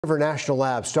River National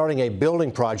Lab starting a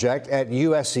building project at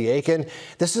USC Aiken.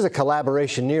 This is a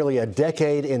collaboration nearly a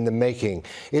decade in the making.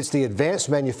 It's the Advanced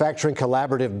Manufacturing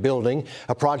Collaborative Building,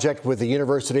 a project with the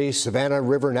University, Savannah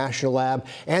River National Lab,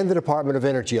 and the Department of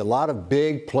Energy. A lot of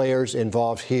big players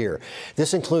involved here.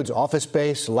 This includes office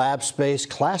space, lab space,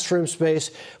 classroom space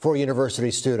for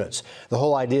university students. The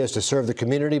whole idea is to serve the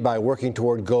community by working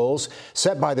toward goals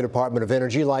set by the Department of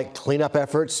Energy, like cleanup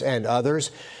efforts and others.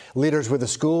 Leaders with the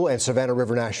school and Savannah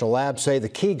River National Lab say the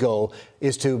key goal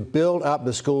is to build up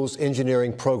the school's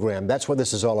engineering program. That's what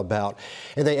this is all about.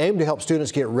 And they aim to help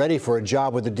students get ready for a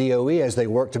job with the DOE as they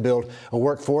work to build a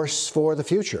workforce for the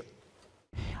future.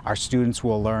 Our students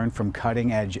will learn from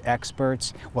cutting-edge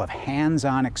experts, will have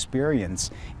hands-on experience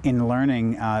in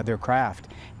learning their craft,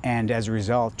 and as a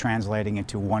result, translating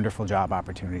into wonderful job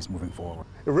opportunities moving forward.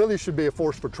 It really should be a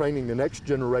force for training the next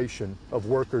generation of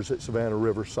workers at Savannah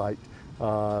River site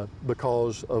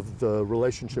because of the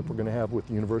relationship we're going to have with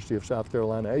the University of South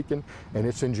Carolina Aiken and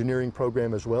its engineering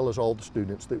program, as well as all the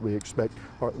students that we expect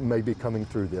may be coming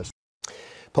through this.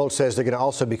 Polt says they're going to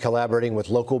also be collaborating with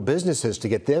local businesses to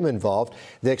get them involved.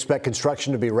 They expect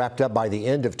construction to be wrapped up by the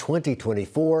end of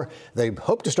 2024. They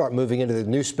hope to start moving into the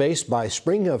new space by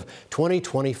spring of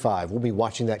 2025. We'll be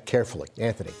watching that carefully.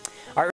 Anthony.